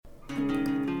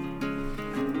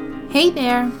Hey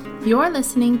there, you're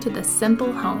listening to The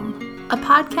Simple Home, a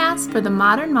podcast for the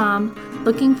modern mom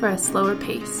looking for a slower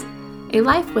pace, a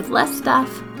life with less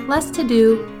stuff, less to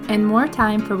do, and more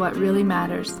time for what really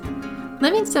matters.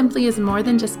 Living simply is more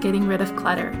than just getting rid of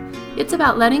clutter. It's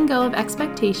about letting go of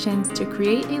expectations to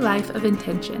create a life of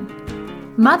intention.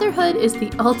 Motherhood is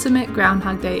the ultimate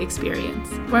Groundhog Day experience,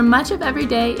 where much of every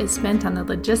day is spent on the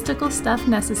logistical stuff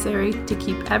necessary to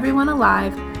keep everyone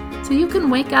alive so you can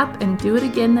wake up and do it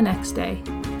again the next day.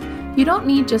 You don't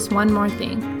need just one more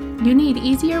thing. You need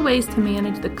easier ways to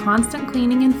manage the constant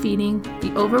cleaning and feeding,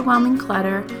 the overwhelming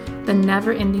clutter, the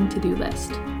never-ending to-do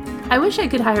list. I wish I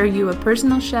could hire you a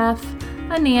personal chef,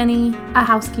 a nanny, a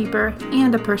housekeeper,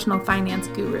 and a personal finance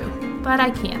guru, but I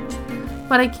can't.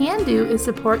 What I can do is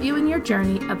support you in your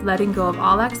journey of letting go of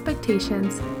all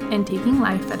expectations and taking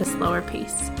life at a slower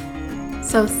pace.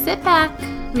 So sit back,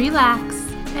 relax,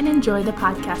 and enjoy the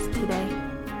podcast today.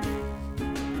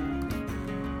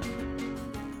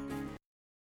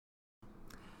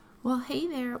 Well, hey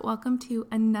there. Welcome to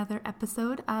another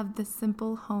episode of the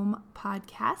Simple Home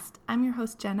Podcast. I'm your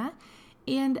host, Jenna,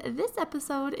 and this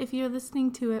episode, if you're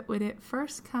listening to it when it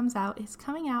first comes out, is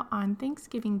coming out on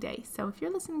Thanksgiving Day. So if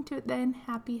you're listening to it then,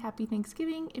 happy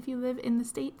Thanksgiving if you live in the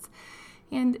States.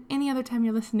 And any other time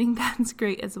you're listening, that's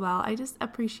great as well. I just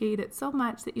appreciate it so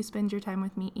much that you spend your time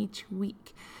with me each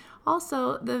week.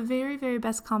 Also, the very, very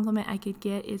best compliment I could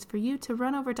get is for you to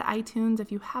run over to iTunes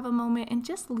if you have a moment and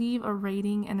just leave a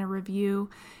rating and a review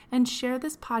and share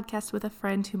this podcast with a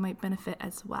friend who might benefit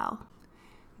as well.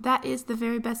 That is the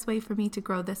very best way for me to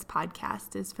grow this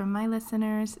podcast, is from my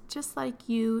listeners, just like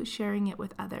you, sharing it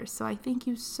with others. So I thank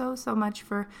you so much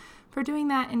for doing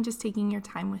that and just taking your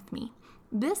time with me.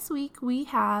 This week, we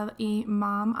have a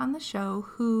mom on the show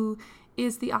who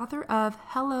is the author of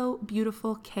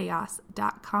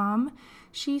HelloBeautifulChaos.com.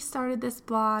 She started this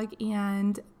blog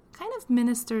and kind of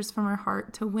ministers from her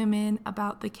heart to women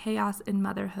about the chaos in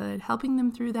motherhood, helping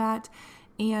them through that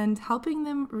and helping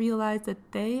them realize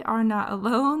that they are not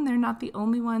alone. They're not the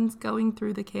only ones going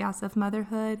through the chaos of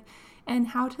motherhood, and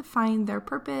how to find their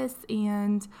purpose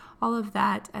and all of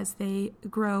that as they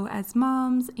grow as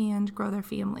moms and grow their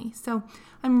family. So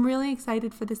I'm really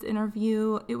excited for this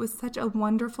interview. It was such a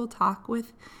wonderful talk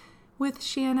with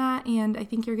Shanna, and I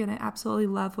think you're going to absolutely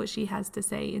love what she has to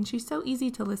say. And she's so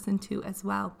easy to listen to as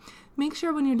well. Make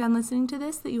sure when you're done listening to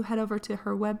this that you head over to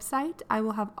her website. I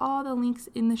will have all the links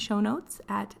in the show notes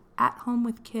at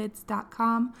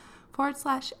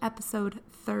athomewithkids.com/episode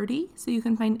 30. So you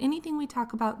can find anything we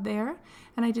talk about there.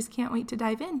 And I just can't wait to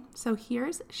dive in. So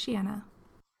here's Shanna.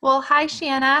 Well, hi,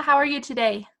 Shanna. How are you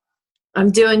today? I'm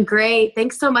doing great.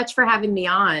 Thanks so much for having me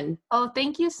on. Oh,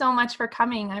 thank you so much for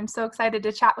coming. I'm so excited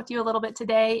to chat with you a little bit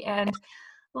today and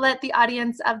let the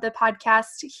audience of the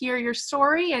podcast hear your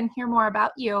story and hear more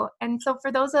about you. And so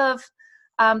for those of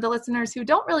the listeners who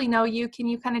don't really know you, can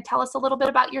you kind of tell us a little bit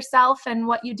about yourself and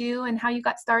what you do and how you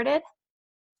got started?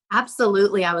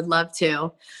 Absolutely. I would love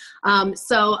to.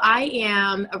 So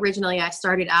I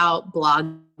started out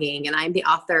blogging, and I'm the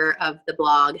author of the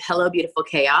blog, Hello Beautiful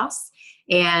Chaos.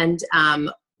 And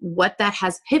what that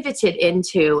has pivoted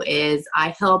into is I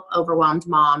help overwhelmed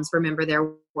moms remember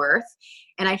their worth,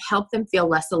 and I help them feel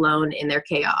less alone in their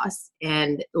chaos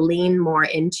and lean more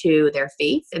into their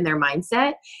faith and their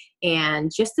mindset,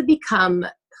 and just to become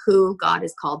who God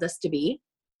has called us to be.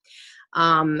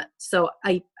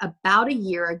 About a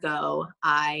year ago,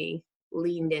 I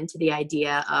leaned into the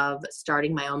idea of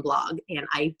starting my own blog, and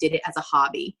I did it as a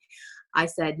hobby. I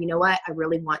said, you know what, I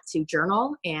really want to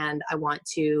journal and I want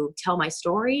to tell my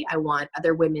story. I want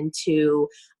other women to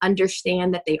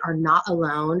understand that they are not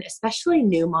alone, especially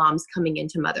new moms coming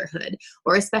into motherhood,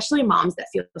 or especially moms that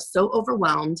feel so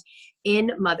overwhelmed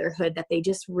in motherhood that they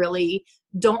just really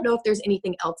don't know if there's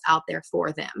anything else out there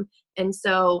for them. And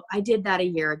so I did that a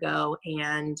year ago.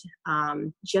 And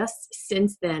just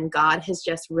since then, God has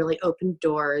just really opened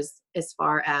doors as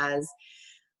far as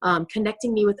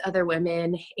connecting me with other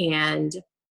women and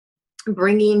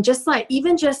bringing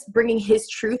bringing his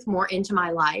truth more into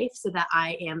my life so that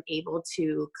I am able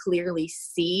to clearly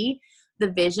see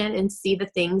the vision and see the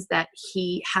things that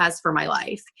he has for my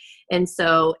life. And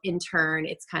so in turn,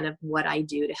 it's kind of what I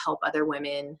do to help other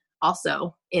women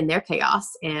also in their chaos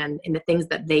and in the things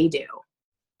that they do.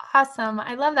 Awesome.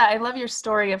 I love that. I love your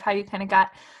story of how you kind of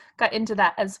got into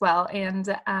that as well.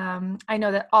 And I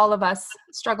know that all of us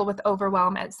struggle with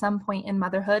overwhelm at some point in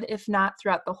motherhood, if not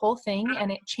throughout the whole thing.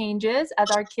 And it changes as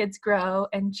our kids grow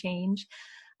and change.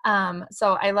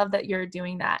 So I love that you're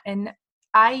doing that. And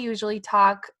I usually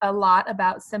talk a lot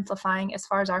about simplifying as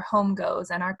far as our home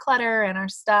goes and our clutter and our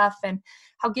stuff, and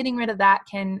how getting rid of that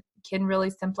can can really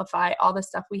simplify all the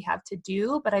stuff we have to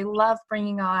do. But I love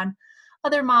bringing on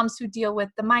other moms who deal with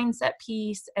the mindset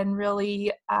piece and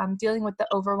really dealing with the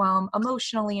overwhelm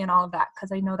emotionally and all of that,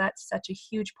 because I know that's such a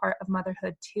huge part of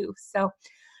motherhood too. So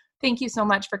thank you so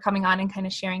much for coming on and kind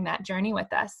of sharing that journey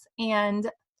with us.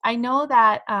 And I know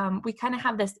that we kind of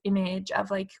have this image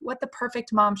of like what the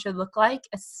perfect mom should look like,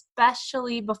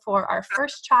 especially before our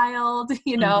first child,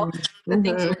 the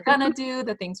things we're going to do,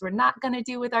 the things we're not going to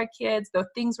do with our kids, the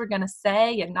things we're going to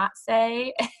say and not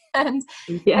say. And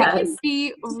it can Yes.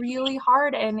 be really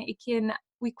hard, and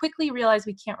we quickly realize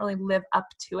we can't really live up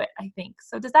to it, I think.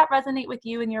 So does that resonate with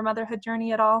you in your motherhood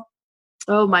journey at all?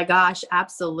 Oh my gosh,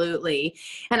 absolutely.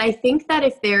 And I think that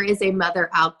if there is a mother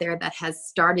out there that has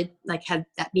started,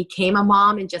 that became a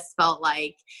mom and just felt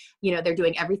like, they're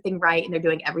doing everything right and they're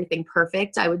doing everything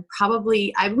perfect, I would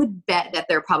bet that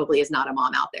there probably is not a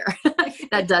mom out there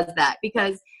that does that,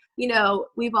 because,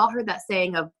 we've all heard that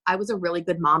saying of, I was a really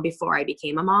good mom before I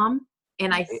became a mom.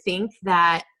 And I think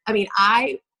that,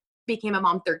 I became a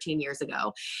mom 13 years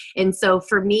ago. And so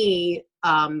for me,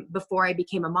 before I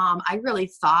became a mom, I really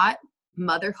thought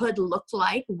motherhood looked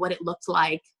like what it looked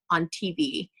like on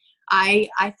TV. I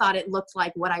thought it looked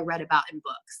like what I read about in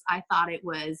books. I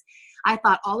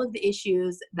thought all of the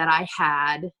issues that I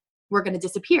had were going to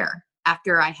disappear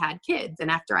after I had kids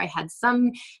and after I had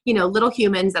some, little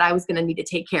humans that I was going to need to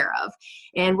take care of.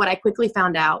 And what I quickly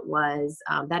found out was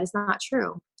that is not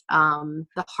true.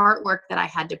 The hard work that I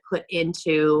had to put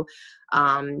into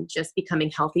just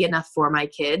becoming healthy enough for my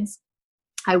kids,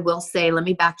 I will say, let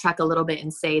me backtrack a little bit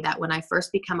and say that when I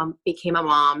first became a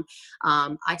mom,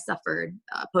 I suffered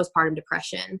postpartum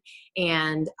depression,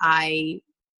 and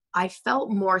I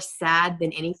felt more sad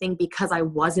than anything because I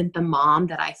wasn't the mom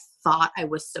that I thought I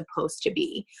was supposed to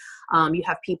be. You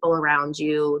have people around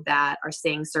you that are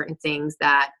saying certain things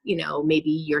that,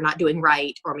 maybe you're not doing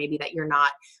right, or maybe that you're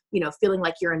not, feeling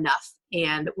like you're enough.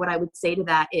 And what I would say to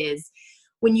that is,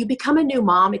 when you become a new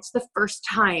mom, it's the first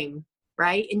time,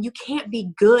 right? And you can't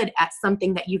be good at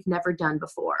something that you've never done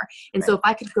before. And so if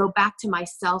I could go back to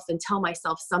myself and tell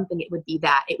myself something, it would be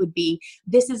that. It would be,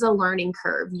 this is a learning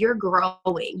curve. You're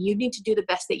growing. You need to do the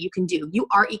best that you can do. You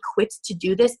are equipped to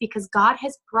do this because God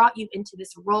has brought you into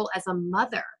this role as a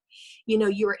mother.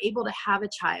 You were able to have a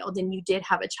child, and you did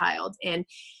have a child. And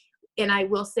I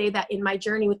will say that in my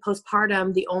journey with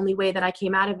postpartum, the only way that I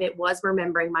came out of it was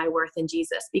remembering my worth in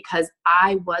Jesus, because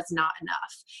I was not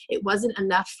enough. It wasn't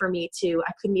enough for me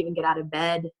I couldn't even get out of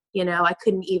bed. I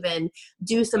couldn't even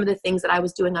do some of the things that I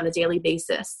was doing on a daily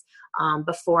basis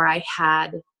before I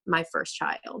had my first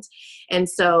child. And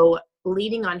so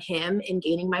leaning on Him and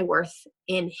gaining my worth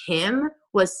in Him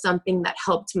was something that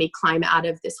helped me climb out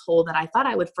of this hole that I thought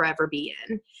I would forever be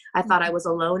in. I thought I was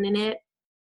alone in it.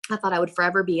 I thought I would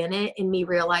forever be in it, and me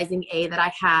realizing that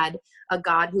I had a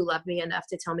God who loved me enough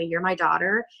to tell me, you're my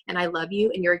daughter and I love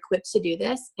you and you're equipped to do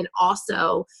this. And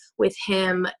also with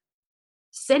Him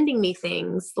sending me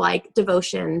things like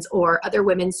devotions or other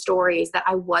women's stories, that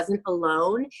I wasn't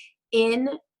alone in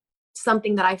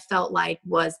something that I felt like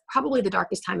was probably the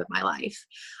darkest time of my life.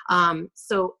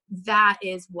 So that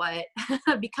is what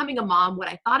becoming a mom, what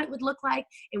I thought it would look like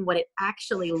and what it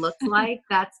actually looked like.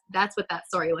 That's what that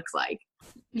story looks like.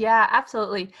 Yeah,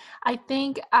 absolutely. I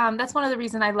think that's one of the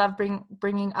reasons I love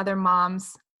bringing other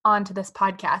moms onto this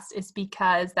podcast, is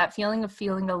because that feeling of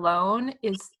feeling alone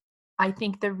is, I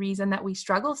think, the reason that we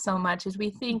struggle so much is we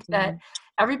think that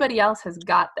everybody else has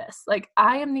got this. Like,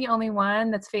 I am the only one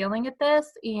that's failing at this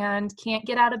and can't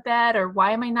get out of bed, or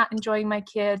why am I not enjoying my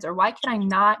kids, or why can I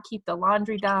not keep the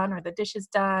laundry done or the dishes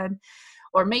done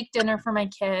or make dinner for my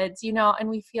kids, and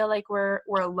we feel like we're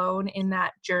alone in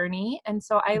that journey. And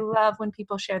so I love when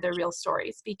people share their real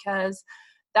stories, because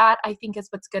that, I think, is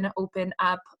what's going to open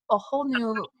up a whole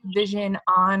new vision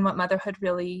on what motherhood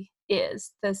really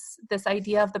is. This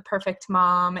idea of the perfect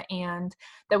mom and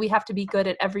that we have to be good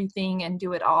at everything and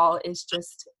do it all is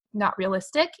just not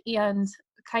realistic, and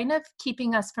kind of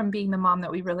keeping us from being the mom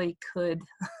that we really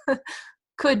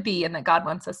could be, and that God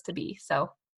wants us to be. So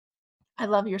I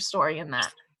love your story in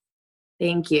that.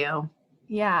 Thank you.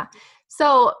 Yeah.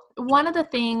 So one of the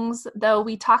things, though,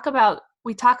 we talk about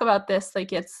this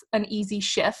like it's an easy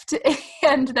shift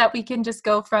and that we can just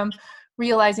go from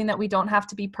realizing that we don't have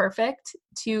to be perfect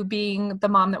to being the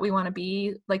mom that we want to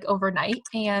be, like, overnight.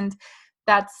 And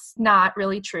that's not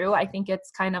really true. I think it's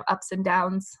kind of ups and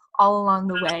downs all along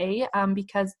the way,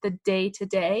 because the day to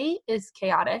day is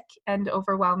chaotic and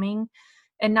overwhelming.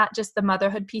 And not just the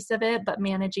motherhood piece of it, but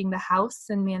managing the house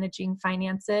and managing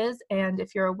finances. And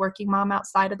if you're a working mom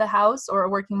outside of the house or a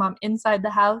working mom inside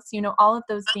the house, all of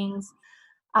those things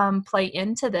play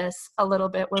into this a little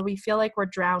bit, where we feel like we're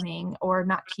drowning or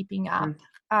not keeping up.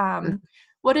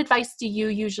 What advice do you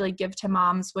usually give to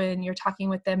moms when you're talking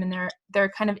with them and they're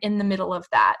kind of in the middle of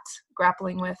that,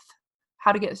 grappling with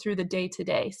how to get through the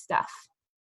day-to-day stuff?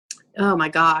 Oh my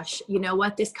gosh. You know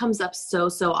what? This comes up so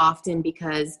often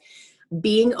because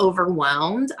being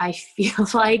overwhelmed, I feel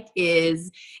like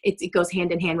it goes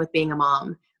hand in hand with being a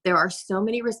mom. There are so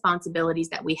many responsibilities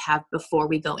that we have before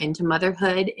we go into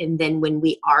motherhood. And then when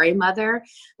we are a mother,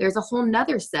 there's a whole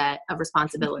nother set of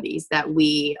responsibilities that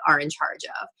we are in charge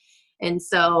of. And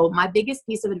so my biggest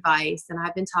piece of advice, and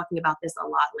I've been talking about this a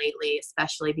lot lately,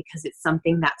 especially because it's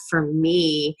something that for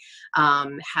me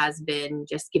has been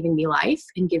just giving me life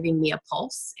and giving me a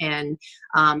pulse. And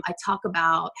I talk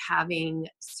about having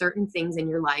certain things in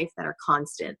your life that are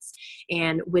constants.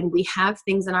 And when we have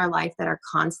things in our life that are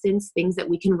constants, things that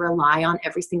we can rely on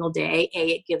every single day,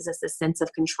 it gives us a sense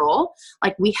of control.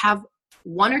 Like we have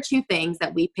one or two things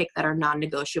that we pick that are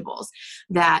non-negotiables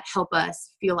that help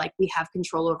us feel like we have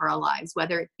control over our lives,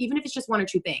 even if it's just one or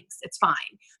two things, it's fine,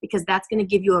 because that's going to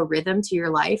give you a rhythm to your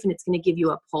life, and it's going to give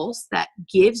you a pulse that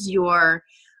gives your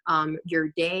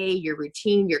day, your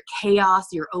routine, your chaos,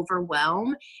 your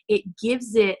overwhelm. It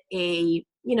gives it it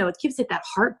gives it that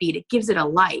heartbeat. It gives it a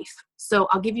life. So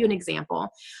I'll give you an example.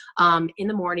 In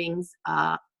the mornings,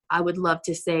 I would love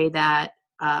to say that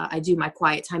I do my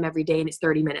quiet time every day and it's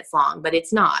 30 minutes long, but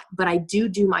it's not. But I do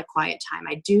my quiet time.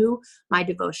 I do my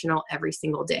devotional every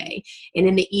single day. And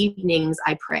in the evenings,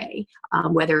 I pray,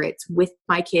 whether it's with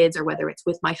my kids or whether it's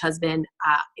with my husband,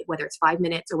 whether it's 5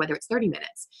 minutes or whether it's 30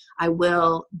 minutes. I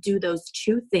will do those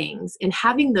two things. And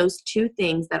having those two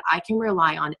things that I can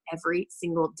rely on every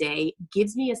single day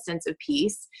gives me a sense of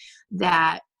peace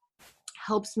that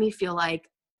helps me feel like,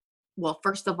 well,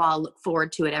 first of all, look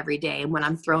forward to it every day. And when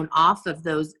I'm thrown off of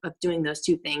doing those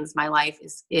two things, my life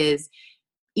is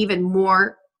even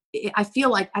more, I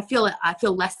feel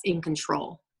less in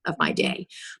control of my day.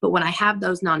 But when I have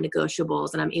those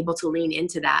non-negotiables and I'm able to lean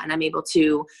into that and I'm able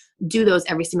to do those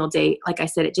every single day, like I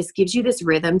said, it just gives you this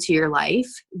rhythm to your life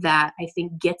that I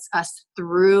think gets us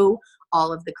through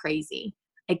all of the crazy.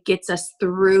 It gets us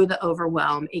through the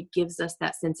overwhelm. It gives us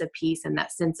that sense of peace and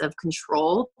that sense of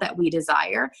control that we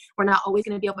desire. We're not always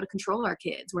going to be able to control our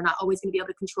kids. We're not always going to be able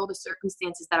to control the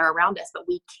circumstances that are around us, but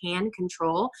we can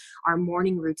control our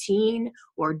morning routine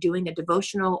or doing a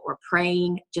devotional or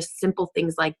praying. Just simple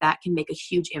things like that can make a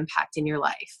huge impact in your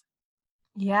life.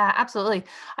 Yeah, absolutely.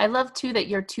 I love too that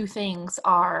your two things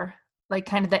are like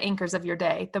kind of the anchors of your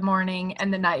day, the morning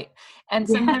and the night. And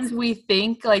sometimes we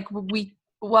think like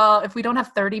if we don't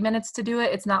have 30 minutes to do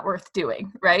it, it's not worth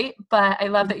doing, right? But I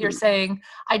love that you're saying,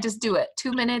 I just do it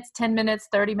 2 minutes, 10 minutes,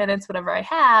 30 minutes, whatever I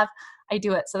have, I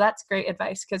do it. So that's great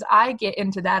advice, because I get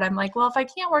into that. I'm like, well, if I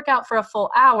can't work out for a full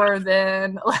hour,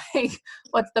 then like,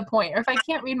 what's the point? Or if I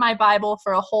can't read my Bible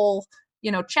for a whole,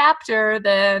 chapter,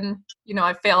 then,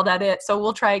 I failed at it. So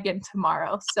we'll try again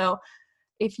tomorrow. So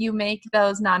if you make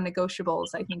those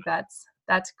non-negotiables, I think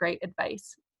that's great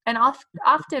advice. And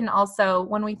often also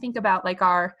when we think about like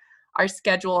our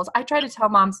schedules, I try to tell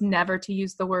moms never to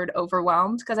use the word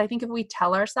overwhelmed, because I think if we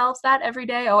tell ourselves that every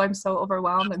day, oh, I'm so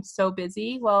overwhelmed, I'm so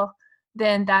busy, well,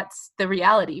 then that's the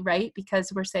reality, right?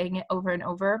 Because we're saying it over and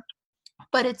over.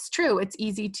 But it's true. It's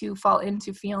easy to fall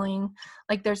into feeling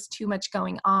like there's too much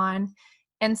going on.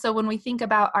 And so when we think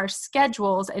about our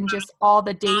schedules and just all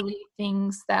the daily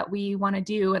things that we want to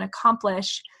do and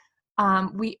accomplish,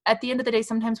 we, at the end of the day,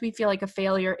 sometimes we feel like a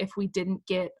failure if we didn't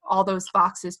get all those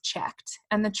boxes checked.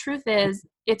 And the truth is,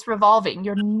 it's revolving.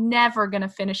 You're never going to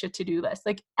finish a to-do list.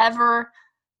 Like ever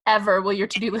will your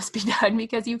to-do list be done,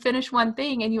 because you finish one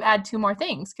thing and you add two more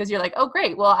things because you're like, oh,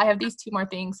 great. Well, I have these two more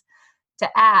things to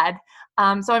add.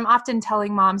 So I'm often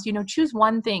telling moms, choose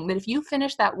one thing that if you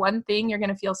finish that one thing, you're going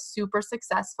to feel super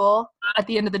successful at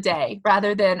the end of the day,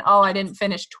 rather than, oh, I didn't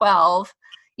finish 12.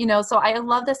 So I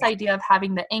love this idea of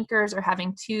having the anchors, or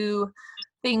having two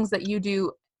things that you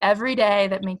do every day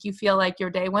that make you feel like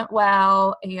your day went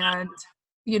well, and,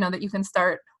 that you can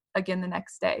start again the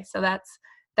next day. So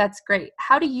that's great.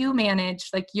 How do you manage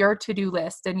like your to-do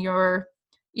list and your,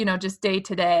 just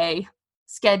day-to-day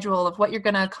schedule of what you're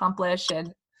going to accomplish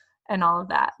and all of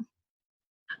that?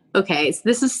 Okay, so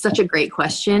this is such a great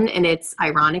question, and it's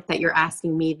ironic that you're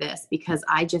asking me this, because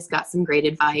I just got some great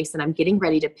advice and I'm getting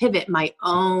ready to pivot my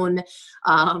own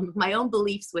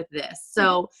beliefs with this.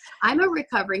 So I'm a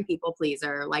recovering people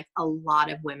pleaser, like a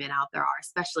lot of women out there are,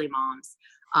 especially moms.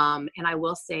 And I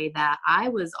will say that I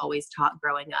was always taught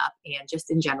growing up and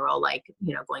just in general, like,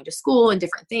 going to school and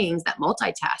different things, that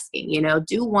multitasking,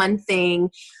 do one thing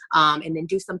and then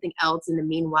do something else in the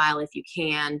meanwhile if you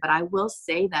can. But I will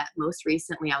say that most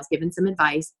recently I was given some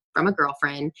advice from a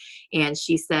girlfriend, and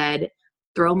she said,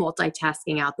 throw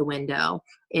multitasking out the window.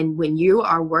 And when you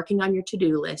are working on your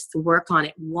to-do list, work on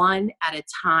it one at a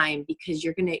time, because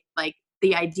you're going to, like,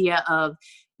 the idea of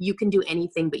you can do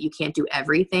anything, but you can't do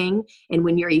everything. And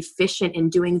when you're efficient in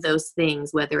doing those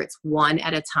things, whether it's one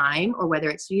at a time or whether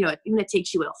it's, even it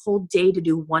takes you a whole day to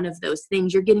do one of those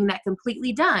things, you're getting that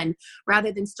completely done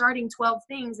rather than starting 12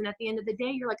 things. And at the end of the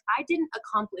day, you're like, I didn't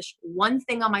accomplish one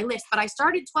thing on my list, but I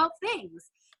started 12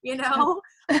 things.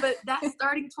 But that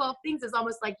starting 12 things is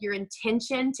almost like your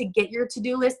intention to get your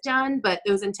to-do list done. But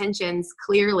those intentions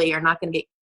clearly are not going to get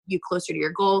you closer to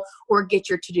your goal or get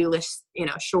your to-do list,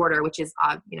 shorter, which is,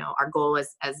 our goal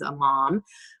as a mom.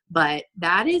 But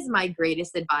that is my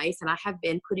greatest advice. And I have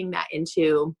been putting that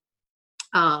into,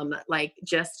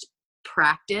 just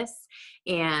practice,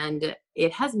 and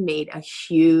it has made a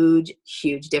huge,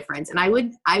 huge difference. And I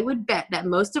would bet that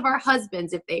most of our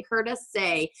husbands, if they heard us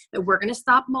say that we're going to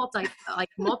stop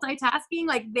multitasking,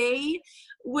 like they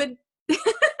would,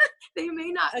 they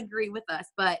may not agree with us,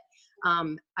 but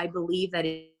I believe that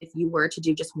if you were to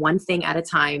do just one thing at a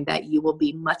time, that you will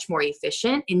be much more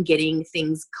efficient in getting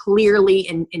things clearly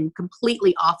and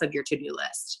completely off of your to-do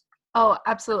list. Oh,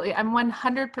 absolutely. I'm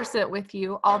 100% with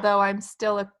you, although I'm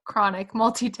still a chronic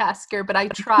multitasker, but I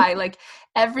try. Like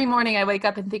every morning I wake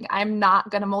up and think I'm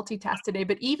not going to multitask today.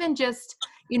 But even just,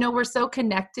 we're so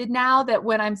connected now that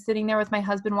when I'm sitting there with my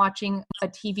husband watching a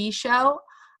TV show,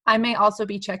 I may also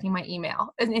be checking my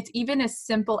email. And it's even as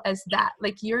simple as that.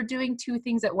 Like you're doing two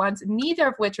things at once, neither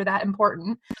of which are that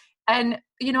important. And,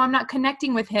 I'm not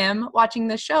connecting with him watching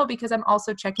the show because I'm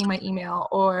also checking my email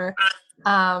or,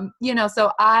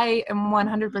 so I am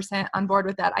 100% on board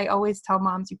with that. I always tell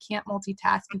moms, you can't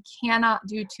multitask. You cannot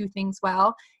do two things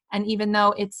well. And even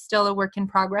though it's still a work in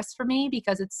progress for me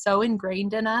because it's so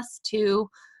ingrained in us to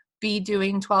be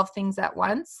doing 12 things at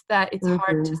once that it's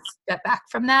hard to step back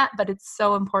from that, but it's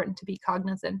so important to be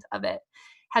cognizant of it.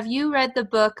 Have you read the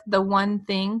book, The One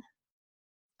Thing?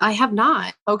 I have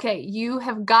not. Okay, you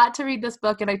have got to read this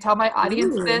book, and I tell my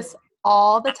audience this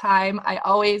all the time.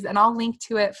 And I'll link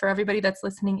to it for everybody that's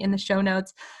listening in the show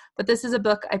notes, but this is a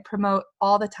book I promote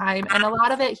all the time. And a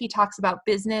lot of it, he talks about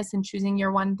business and choosing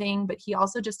your one thing, but he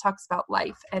also just talks about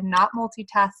life and not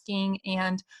multitasking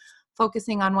and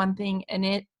focusing on one thing. And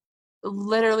it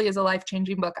literally is a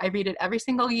life-changing book. I read it every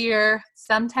single year,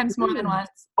 sometimes more than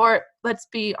once, or let's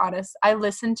be honest, I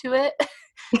listen to it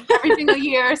every single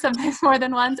year, sometimes more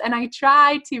than once. And I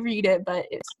try to read it, but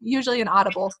it's usually an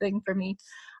audible thing for me.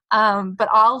 But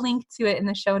I'll link to it in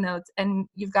the show notes, and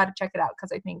you've got to check it out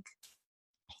because I think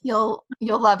you'll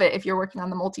love it if you're working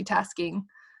on the multitasking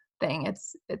thing.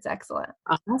 It's excellent.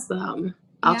 Awesome.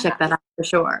 I'll check that out for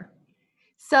sure.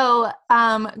 So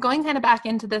going kind of back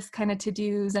into this kind of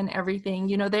to-dos and everything,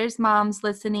 there's moms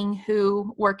listening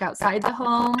who work outside the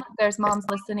home. There's moms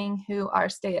listening who are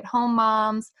stay-at-home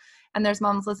moms. And there's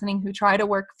moms listening who try to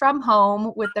work from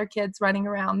home with their kids running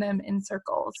around them in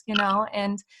circles,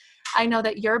 and I know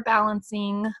that you're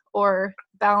balancing, or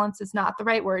balance is not the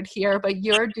right word here, but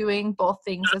you're doing both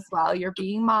things as well. You're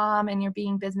being mom and you're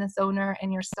being business owner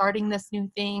and you're starting this new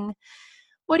thing.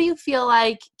 What do you feel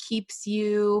like keeps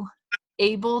you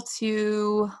able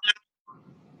to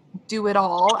do it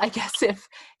all? I guess if,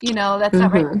 that's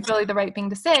not really the right thing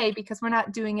to say because we're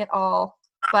not doing it all,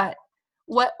 but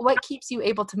what keeps you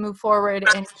able to move forward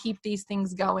and keep these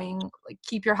things going, like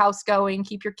keep your house going,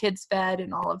 keep your kids fed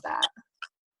and all of that?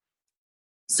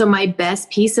 So my best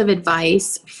piece of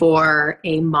advice for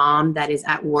a mom that is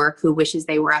at work who wishes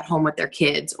they were at home with their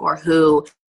kids, or who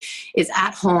is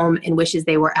at home and wishes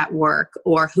they were at work,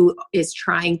 or who is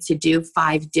trying to do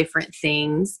 5 different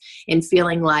things and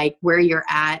feeling like where you're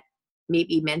at,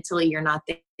 maybe mentally you're not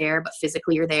there, but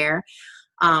physically you're there.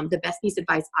 The best piece of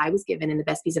advice I was given, and the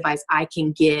best piece of advice I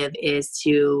can give, is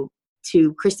to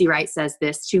Christy Wright says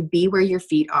this, to be where your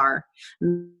feet are,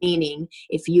 meaning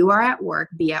if you are at work,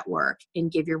 be at work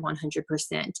and give your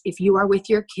 100%. If you are with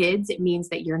your kids, it means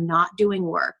that you're not doing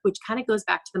work, which kind of goes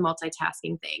back to the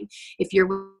multitasking thing. If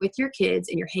you're with your kids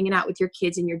and you're hanging out with your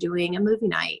kids and you're doing a movie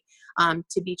night,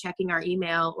 to be checking our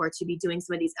email or to be doing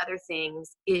some of these other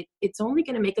things, it's only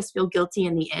going to make us feel guilty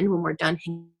in the end when we're done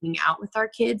hanging out with our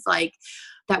kids, like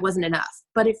that wasn't enough.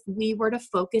 But if we were to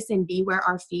focus and be where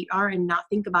our feet are and not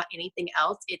think about anything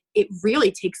else, it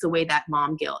really takes away that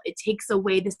mom guilt. It takes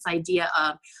away this idea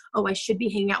of, oh, I should be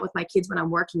hanging out with my kids when I'm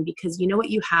working, because you know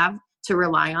what you have to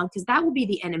rely on, because that will be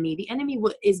the enemy. The enemy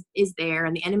is there,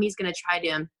 and the enemy is going to try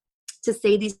to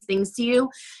say these things to you,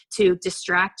 to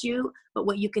distract you. But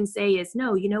what you can say is,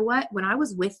 no, you know what? When I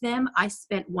was with them, I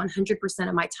spent 100%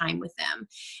 of my time with them.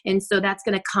 And so that's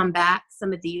going to combat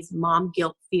some of these mom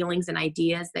guilt feelings and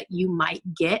ideas that you might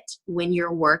get when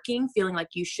you're working, feeling like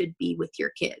you should be with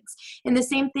your kids. And the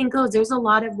same thing goes. There's a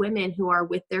lot of women who are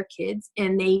with their kids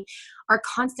and they are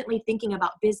constantly thinking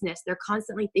about business. They're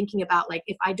constantly thinking about, like,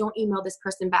 if I don't email this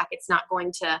person back, it's not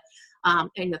going to,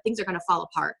 things are going to fall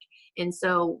apart. And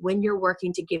so when you're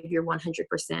working to give your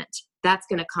 100%, that's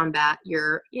going to combat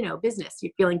your, business.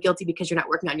 You're feeling guilty because you're not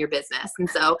working on your business. And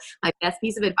so my best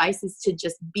piece of advice is to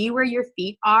just be where your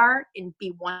feet are and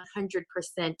be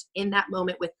 100% in that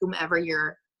moment with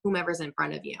whomever's in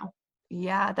front of you.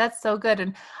 Yeah, that's so good.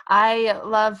 And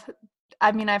I've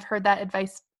heard that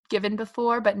advice given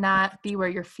before, but not be where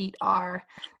your feet are.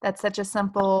 That's such a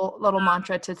simple little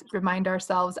mantra to remind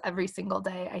ourselves every single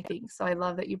day, I think. So I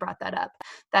love that you brought that up.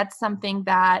 That's something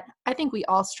that I think we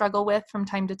all struggle with from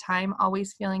time to time,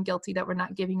 always feeling guilty that we're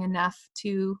not giving enough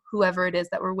to whoever it is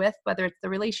that we're with, whether it's the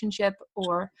relationship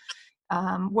or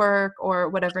work or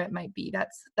whatever it might be.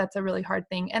 That's a really hard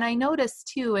thing. And I noticed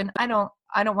too, and I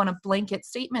don't want to blanket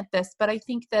statement this, but I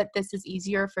think that this is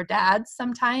easier for dads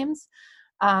sometimes,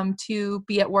 to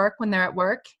be at work when they're at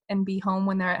work and be home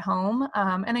when they're at home.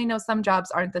 And I know some jobs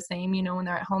aren't the same, when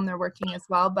they're at home, they're working as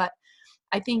well. But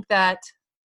I think that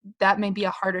may be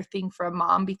a harder thing for a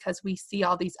mom because we see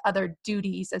all these other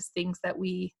duties as things that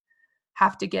we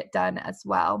have to get done as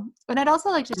well. And I'd also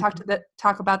like to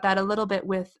talk about that a little bit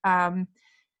with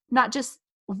not just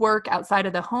work outside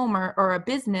of the home or a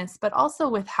business, but also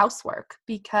with housework,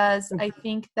 because I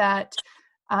think that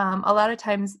a lot of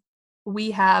times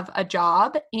we have a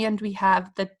job and we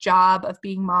have the job of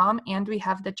being mom and we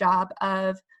have the job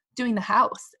of doing the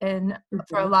house. And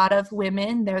for a lot of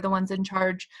women, they're the ones in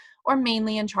charge or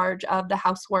mainly in charge of the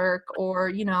housework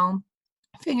or,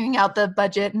 figuring out the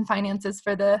budget and finances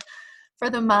for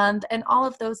the month and all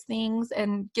of those things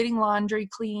and getting laundry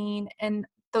clean and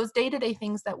those day-to-day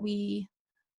things that we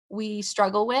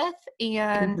struggle with,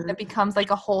 and it becomes like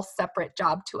a whole separate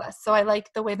job to us. So I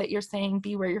like the way that you're saying,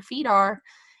 be where your feet are.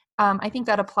 I think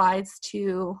that applies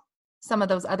to some of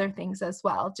those other things as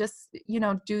well. Just,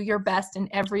 do your best in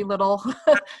every little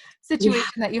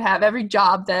situation that you have, every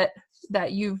job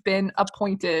that you've been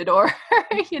appointed or,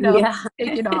 taken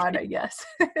on, I guess.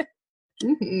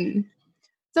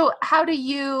 So how do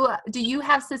you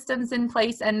have systems in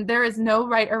place? And there is no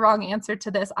right or wrong answer to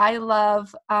this. I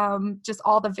love just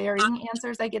all the varying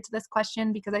answers I get to this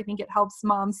question because I think it helps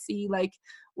moms see like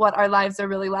what our lives are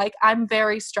really like. I'm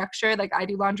very structured. Like I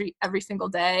do laundry every single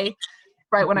day,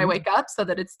 right when I wake up so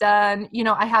that it's done.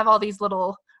 I have all these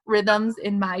little rhythms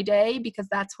in my day because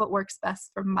that's what works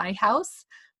best for my house.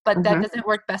 But that doesn't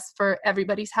work best for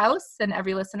everybody's house and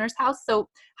every listener's house. So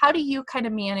how do you kind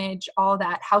of manage all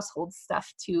that household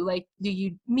stuff too? Like, do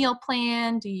you meal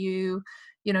plan? Do you,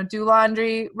 do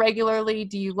laundry regularly?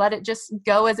 Do you let it just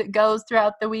go as it goes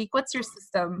throughout the week? What's your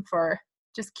system for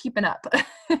just keeping up?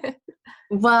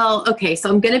 Well, okay. So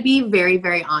I'm going to be very,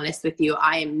 very honest with you.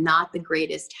 I am not the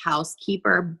greatest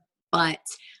housekeeper, but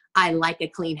I like a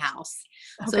clean house.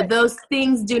 Okay. So those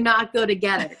things do not go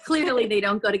together. Clearly they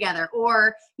don't go together.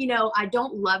 Or, I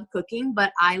don't love cooking,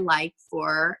 but I like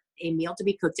for a meal to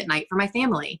be cooked at night for my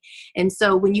family. And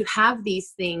so when you have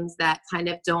these things that kind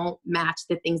of don't match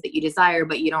the things that you desire,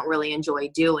 but you don't really enjoy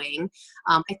doing,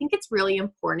 I think it's really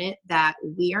important that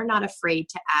we are not afraid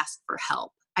to ask for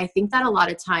help. I think that a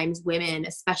lot of times women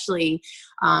especially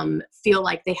feel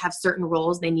like they have certain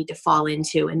roles they need to fall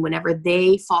into. And whenever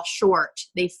they fall short,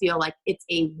 they feel like it's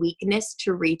a weakness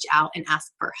to reach out and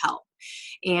ask for help.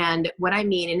 And what I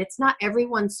mean, and it's not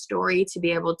everyone's story to be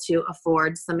able to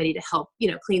afford somebody to help,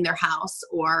 clean their house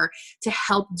or to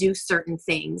help do certain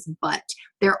things, but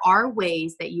there are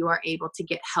ways that you are able to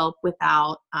get help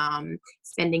without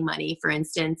spending money. For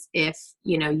instance, if,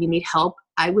 you need help,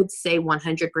 I would say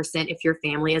 100% if your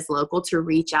family is local to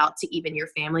reach out to even your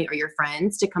family or your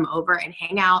friends to come over and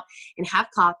hang out and have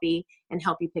coffee and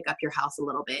help you pick up your house a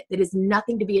little bit. It is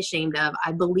nothing to be ashamed of.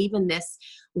 I believe in this,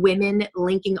 women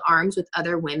linking arms with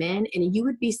other women, and you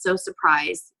would be so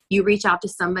surprised. You reach out to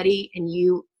somebody and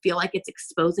you feel like it's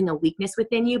exposing a weakness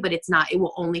within you, but it's not. It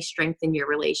will only strengthen your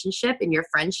relationship and your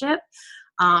friendship.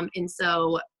 And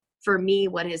so for me,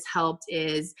 what has helped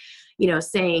is,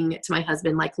 saying to my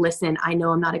husband, like, listen, I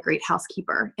know I'm not a great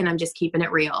housekeeper and I'm just keeping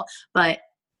it real, but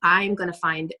I'm going to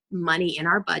find money in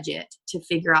our budget to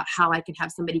figure out how I can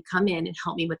have somebody come in and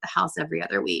help me with the house every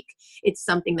other week. It's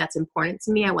something that's important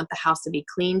to me. I want the house to be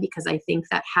clean because I think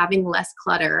that having less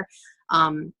clutter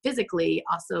physically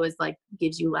also is like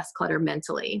gives you less clutter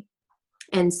mentally.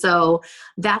 And so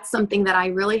that's something that I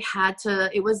really had to,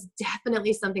 it was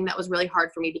definitely something that was really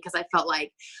hard for me because I felt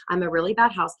like I'm a really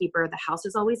bad housekeeper. The house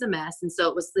is always a mess. And so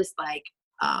it was this like,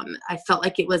 I felt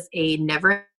like it was a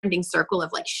never ending circle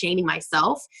of like shaming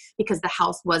myself because the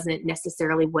house wasn't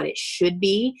necessarily what it should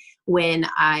be. When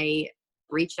I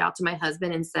reached out to my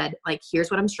husband and said, like,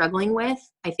 here's what I'm struggling with.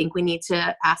 I think we need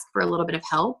to ask for a little bit of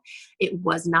help. It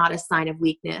was not a sign of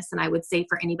weakness. And I would say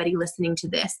for anybody listening to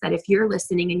this, that if you're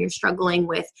listening and you're struggling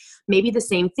with maybe the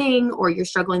same thing, or you're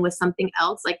struggling with something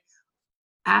else, like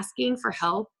asking for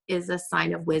help is a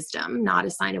sign of wisdom, not a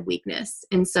sign of weakness.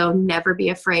 And so never be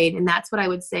afraid. And that's what I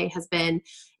would say has been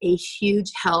a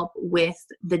huge help with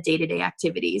the day-to-day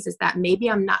activities, is that maybe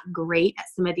I'm not great at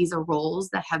some of these roles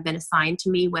that have been assigned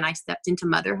to me when I stepped into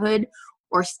motherhood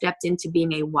or stepped into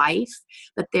being a wife,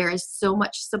 but there is so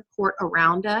much support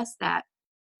around us that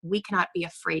we cannot be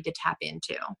afraid to tap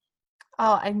into.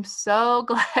 Oh, I'm so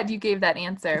glad you gave that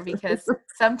answer, because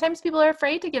sometimes people are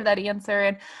afraid to give that answer.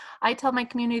 And I tell my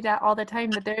community that all the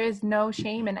time, that there is no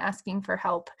shame in asking for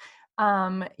help.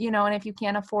 And if you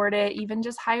can't afford it, even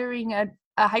just hiring a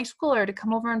high schooler to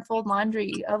come over and fold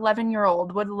laundry.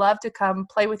 11-year-old would love to come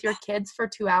play with your kids for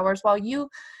 2 hours while you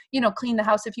clean the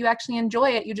house. If you actually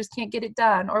enjoy it, you just can't get it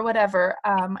done or whatever.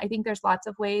 I think there's lots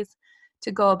of ways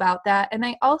to go about that. And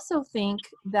I also think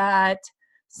that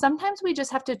sometimes we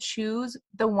just have to choose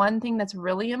the one thing that's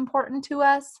really important to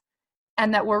us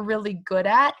and that we're really good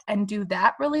at, and do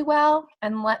that really well,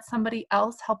 and let somebody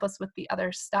else help us with the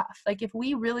other stuff. Like if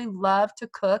we really love to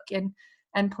cook and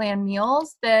plan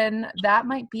meals, then that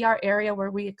might be our area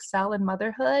where we excel in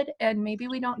motherhood. And maybe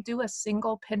we don't do a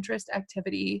single Pinterest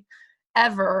activity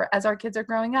ever as our kids are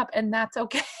growing up, and that's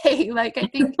okay. Like I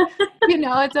think,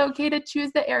 it's okay to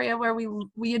choose the area where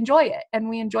we enjoy it, and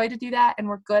we enjoy to do that, and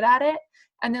we're good at it,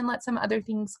 and then let some other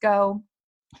things go.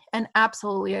 And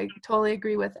absolutely, I totally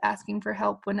agree with asking for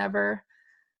help whenever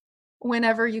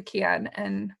you can.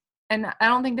 And I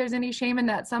don't think there's any shame in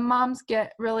that. Some moms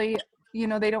get really,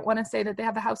 they don't want to say that they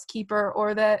have a housekeeper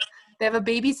or that they have a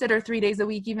babysitter 3 days a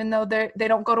week, even though they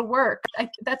don't go to work.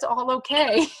 That's all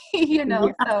okay,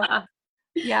 Yeah. So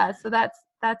yeah, so that's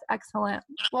excellent.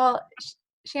 Well,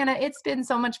 Shanna, it's been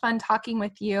so much fun talking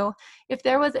with you. If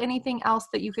there was anything else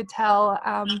that you could tell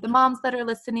the moms that are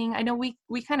listening, I know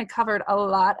we kind of covered a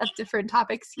lot of different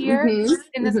topics here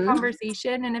in this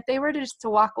conversation. And if they were just to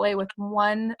walk away with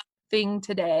one thing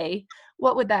today,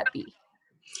 what would that be?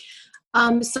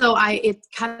 It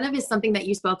kind of is something that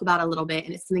you spoke about a little bit,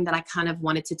 and it's something that I kind of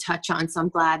wanted to touch on. So I'm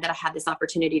glad that I had this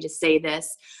opportunity to say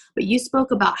this, but you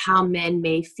spoke about how men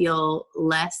may feel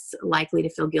less likely to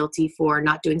feel guilty for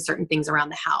not doing certain things around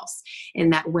the house,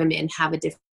 and that women have a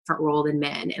different role than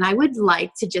men. And I would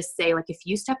like to just say, like, if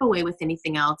you step away with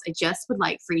anything else, I just would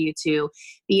like for you to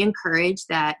be encouraged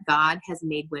that God has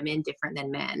made women different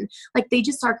than men. Like, they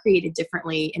just are created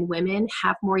differently, and women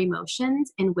have more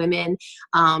emotions, and women,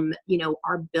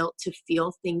 are built to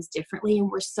feel things differently, and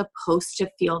we're supposed to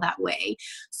feel that way.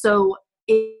 So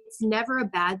it's never a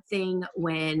bad thing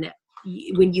when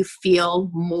you feel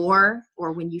more,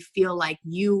 or when you feel like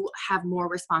you have more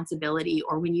responsibility,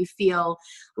 or when you feel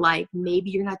like maybe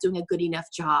you're not doing a good enough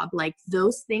job. Like,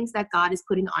 those things that God is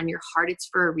putting on your heart, it's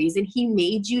for a reason. He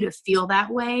made you to feel that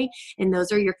way, and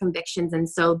those are your convictions. And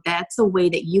so that's a way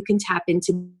that you can tap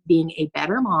into being a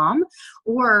better mom.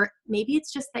 Or maybe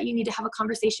it's just that you need to have a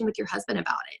conversation with your husband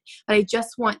about it. But I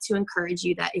just want to encourage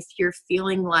you that if you're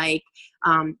feeling like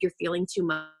you're feeling too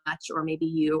much, or maybe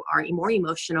you are more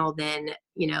emotional than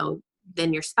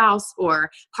your spouse or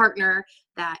partner,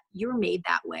 that you're made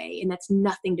that way, and that's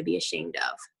nothing to be ashamed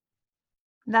of.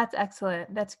 That's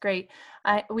excellent. That's great.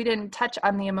 We didn't touch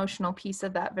on the emotional piece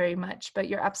of that very much, but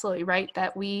you're absolutely right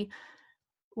that we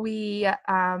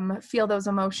feel those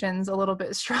emotions a little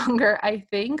bit stronger, I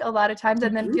think, a lot of times,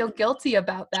 and then feel guilty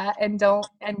about that and don't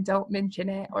mention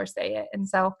it or say it. And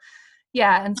so,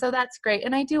 yeah, and so that's great.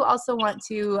 And I do also want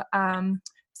to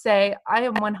say I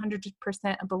am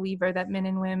 100% a believer that men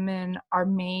and women are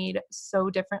made so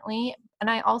differently. And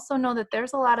I also know that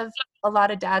there's a lot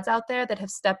of dads out there that have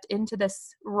stepped into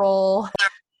this role,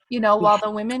 while the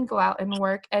women go out and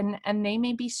work, and they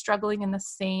may be struggling in the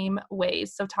same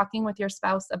ways. So talking with your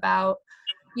spouse about,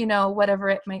 whatever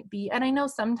it might be. And I know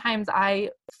sometimes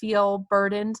I feel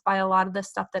burdened by a lot of the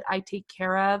stuff that I take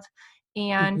care of.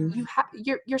 And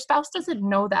your spouse doesn't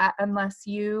know that unless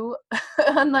you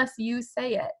unless you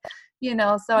say it.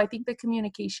 So I think the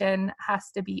communication has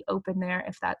to be open there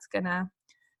if that's gonna,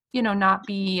 not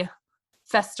be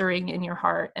festering in your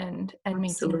heart and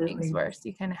making things worse.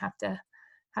 You kind of have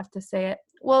to say it.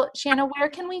 Well, Shanna, where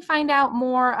can we find out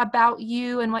more about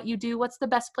you and what you do? What's the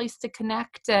best place to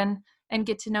connect and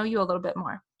get to know you a little bit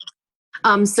more?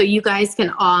 So you guys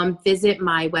can visit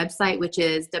my website, which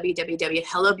is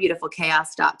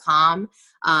www.hellobeautifulchaos.com.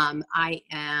 I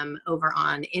am over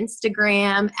on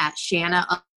Instagram at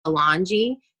Shanna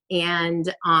Alonji,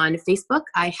 and on Facebook,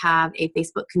 I have a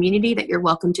Facebook community that you're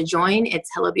welcome to join. It's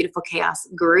Hello Beautiful Chaos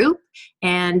Group,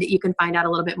 and you can find out a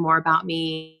little bit more about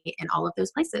me in all of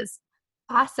those places.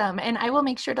 Awesome. And I will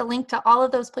make sure to link to all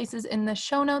of those places in the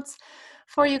show notes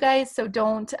for you guys. So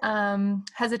don't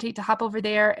hesitate to hop over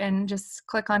there and just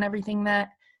click on everything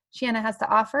that Shanna has to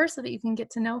offer so that you can get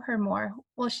to know her more.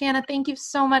 Well, Shanna, thank you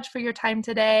so much for your time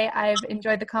today. I've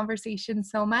enjoyed the conversation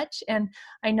so much. And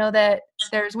I know that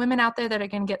there's women out there that are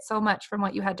going to get so much from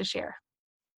what you had to share.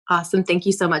 Awesome. Thank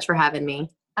you so much for having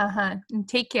me. And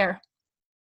take care.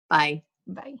 Bye.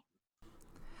 Bye.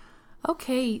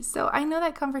 Okay, so I know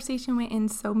that conversation went in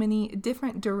so many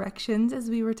different directions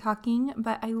as we were talking,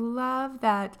 but I love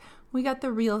that we got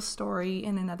the real story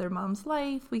in another mom's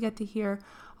life. We got to hear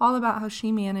all about how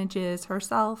she manages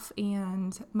herself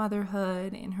and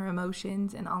motherhood and her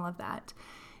emotions and all of that.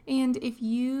 And if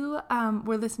you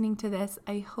were listening to this,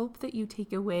 I hope that you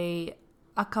take away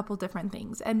a couple different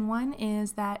things. And one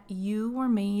is that you were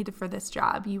made for this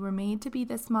job. You were made to be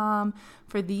this mom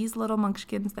for these little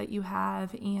munchkins that you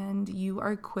have, and you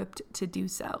are equipped to do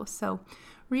so. So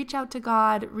reach out to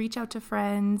God, reach out to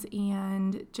friends,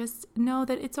 and just know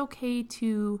that it's okay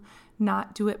to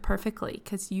not do it perfectly,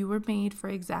 because you were made for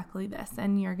exactly this,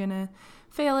 and you're going to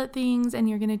fail at things and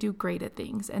you're going to do great at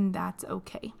things, and that's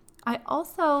okay.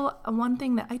 One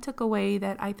thing that I took away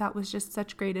that I thought was just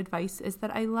such great advice is that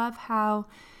I love how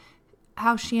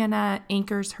Shanna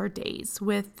anchors her days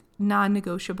with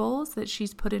non-negotiables that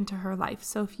she's put into her life.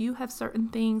 So if you have certain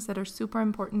things that are super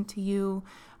important to you,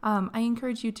 I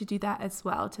encourage you to do that as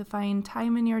well, to find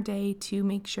time in your day to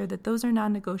make sure that those are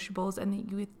non-negotiables and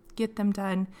that you get them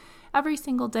done every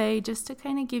single day, just to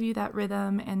kind of give you that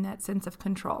rhythm and that sense of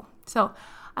control. So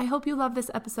I hope you love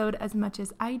this episode as much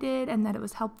as I did and that it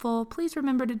was helpful. Please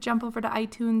remember to jump over to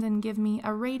iTunes and give me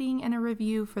a rating and a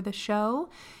review for the show,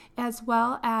 as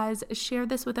well as share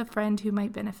this with a friend who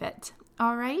might benefit.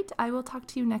 All right, I will talk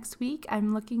to you next week.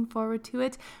 I'm looking forward to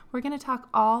it. We're going to talk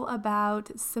all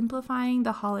about simplifying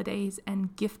the holidays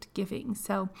and gift giving.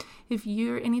 So if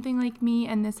you're anything like me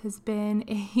and this has been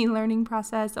a learning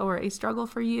process or a struggle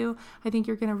for you, I think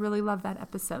you're going to really love that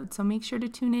episode. So make sure to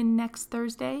tune in next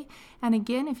Thursday. And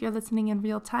again, if you're listening in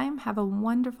real time, have a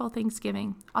wonderful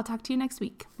Thanksgiving. I'll talk to you next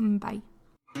week. Bye.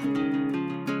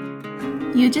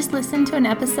 You just listened to an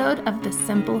episode of The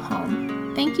Simple Home.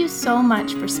 Thank you so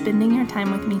much for spending your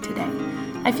time with me today.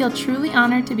 I feel truly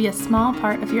honored to be a small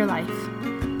part of your life.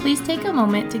 Please take a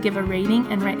moment to give a rating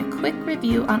and write a quick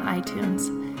review on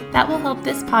iTunes. That will help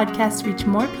this podcast reach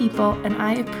more people, and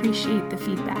I appreciate the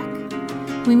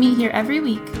feedback. We meet here every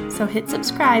week, so hit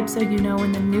subscribe so you know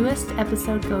when the newest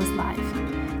episode goes live.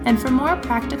 And for more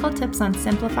practical tips on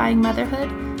simplifying motherhood,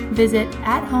 visit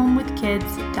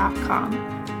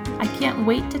athomewithkids.com. I can't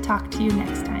wait to talk to you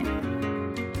next time.